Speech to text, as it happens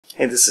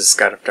Hey, this is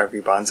Scott of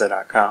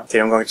WBanzai.com. Today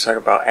I'm going to talk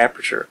about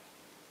aperture.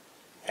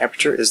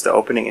 Aperture is the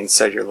opening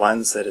inside your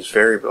lens that is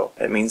variable.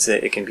 That means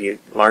that it can be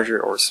larger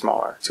or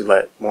smaller to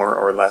let more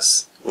or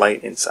less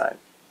light inside.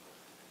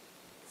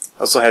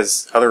 It also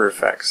has other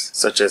effects,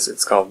 such as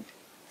it's called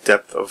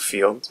depth of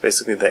field. It's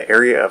basically the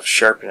area of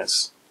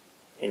sharpness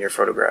in your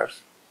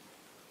photograph.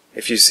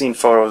 If you've seen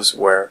photos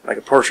where, like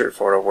a portrait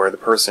photo, where the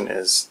person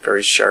is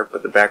very sharp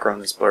but the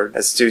background is blurred,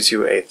 that's due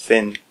to a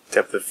thin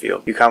depth of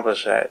field. You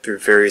accomplish that through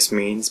various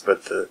means,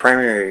 but the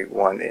primary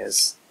one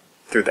is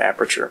through the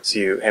aperture. So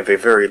you have a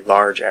very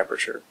large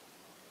aperture.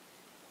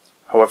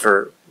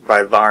 However,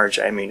 by large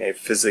I mean a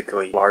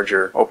physically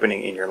larger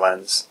opening in your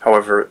lens.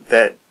 However,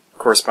 that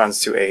corresponds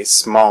to a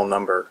small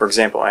number. For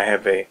example, I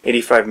have a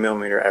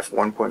 85mm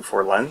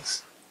f1.4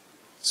 lens.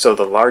 So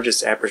the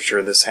largest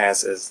aperture this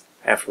has is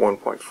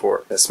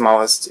f1.4. The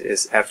smallest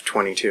is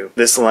f22.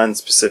 This lens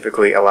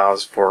specifically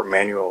allows for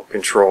manual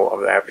control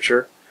of the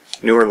aperture.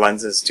 Newer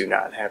lenses do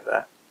not have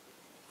that,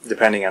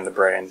 depending on the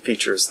brand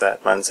features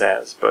that lens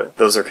has, but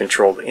those are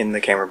controlled in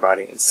the camera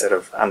body instead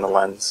of on the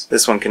lens.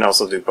 This one can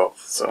also do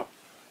both. So,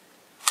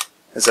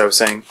 as I was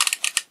saying,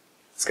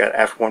 it's got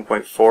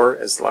f1.4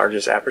 as the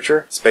largest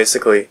aperture. It's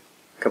basically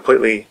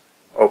completely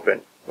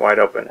open, wide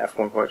open,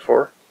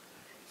 f1.4.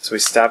 So we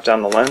stop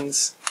down the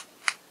lens,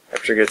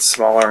 aperture gets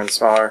smaller and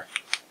smaller,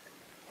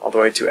 all the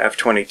way to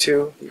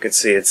f22. You can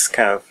see it's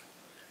kind of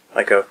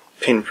like a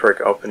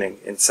pinprick opening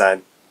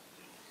inside.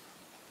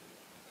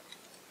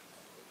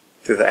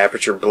 Through the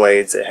aperture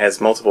blades, it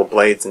has multiple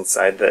blades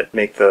inside that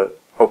make the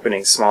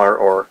opening smaller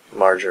or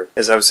larger.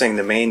 As I was saying,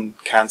 the main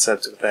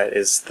concept of that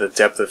is the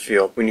depth of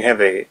field. When you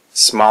have a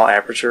small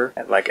aperture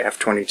at like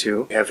f22,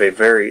 you have a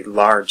very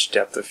large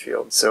depth of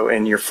field. So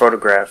in your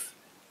photograph,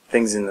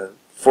 things in the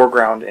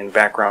foreground and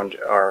background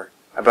are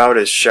about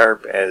as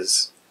sharp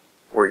as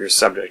where your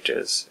subject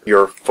is.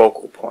 Your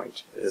focal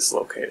point is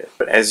located.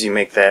 But as you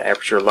make that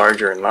aperture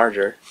larger and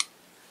larger,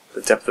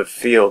 the depth of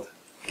field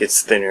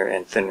gets thinner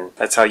and thinner.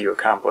 That's how you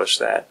accomplish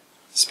that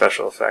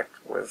special effect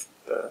with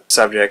the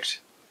subject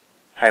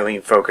highly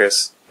in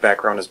focus,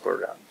 background is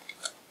blurred out.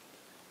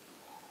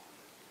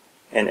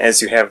 And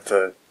as you have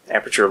the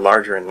aperture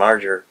larger and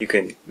larger, you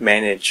can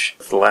manage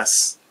with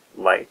less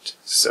light.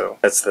 So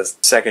that's the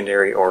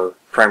secondary or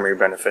primary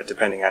benefit,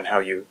 depending on how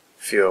you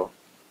feel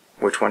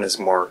which one is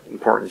more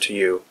important to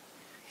you.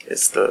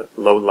 It's the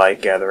low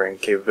light gathering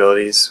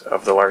capabilities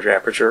of the larger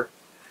aperture,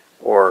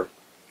 or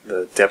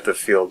the depth of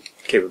field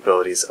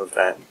capabilities of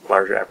that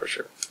larger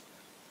aperture.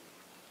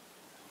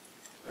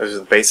 Those are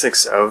the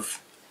basics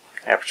of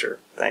aperture.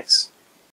 Thanks.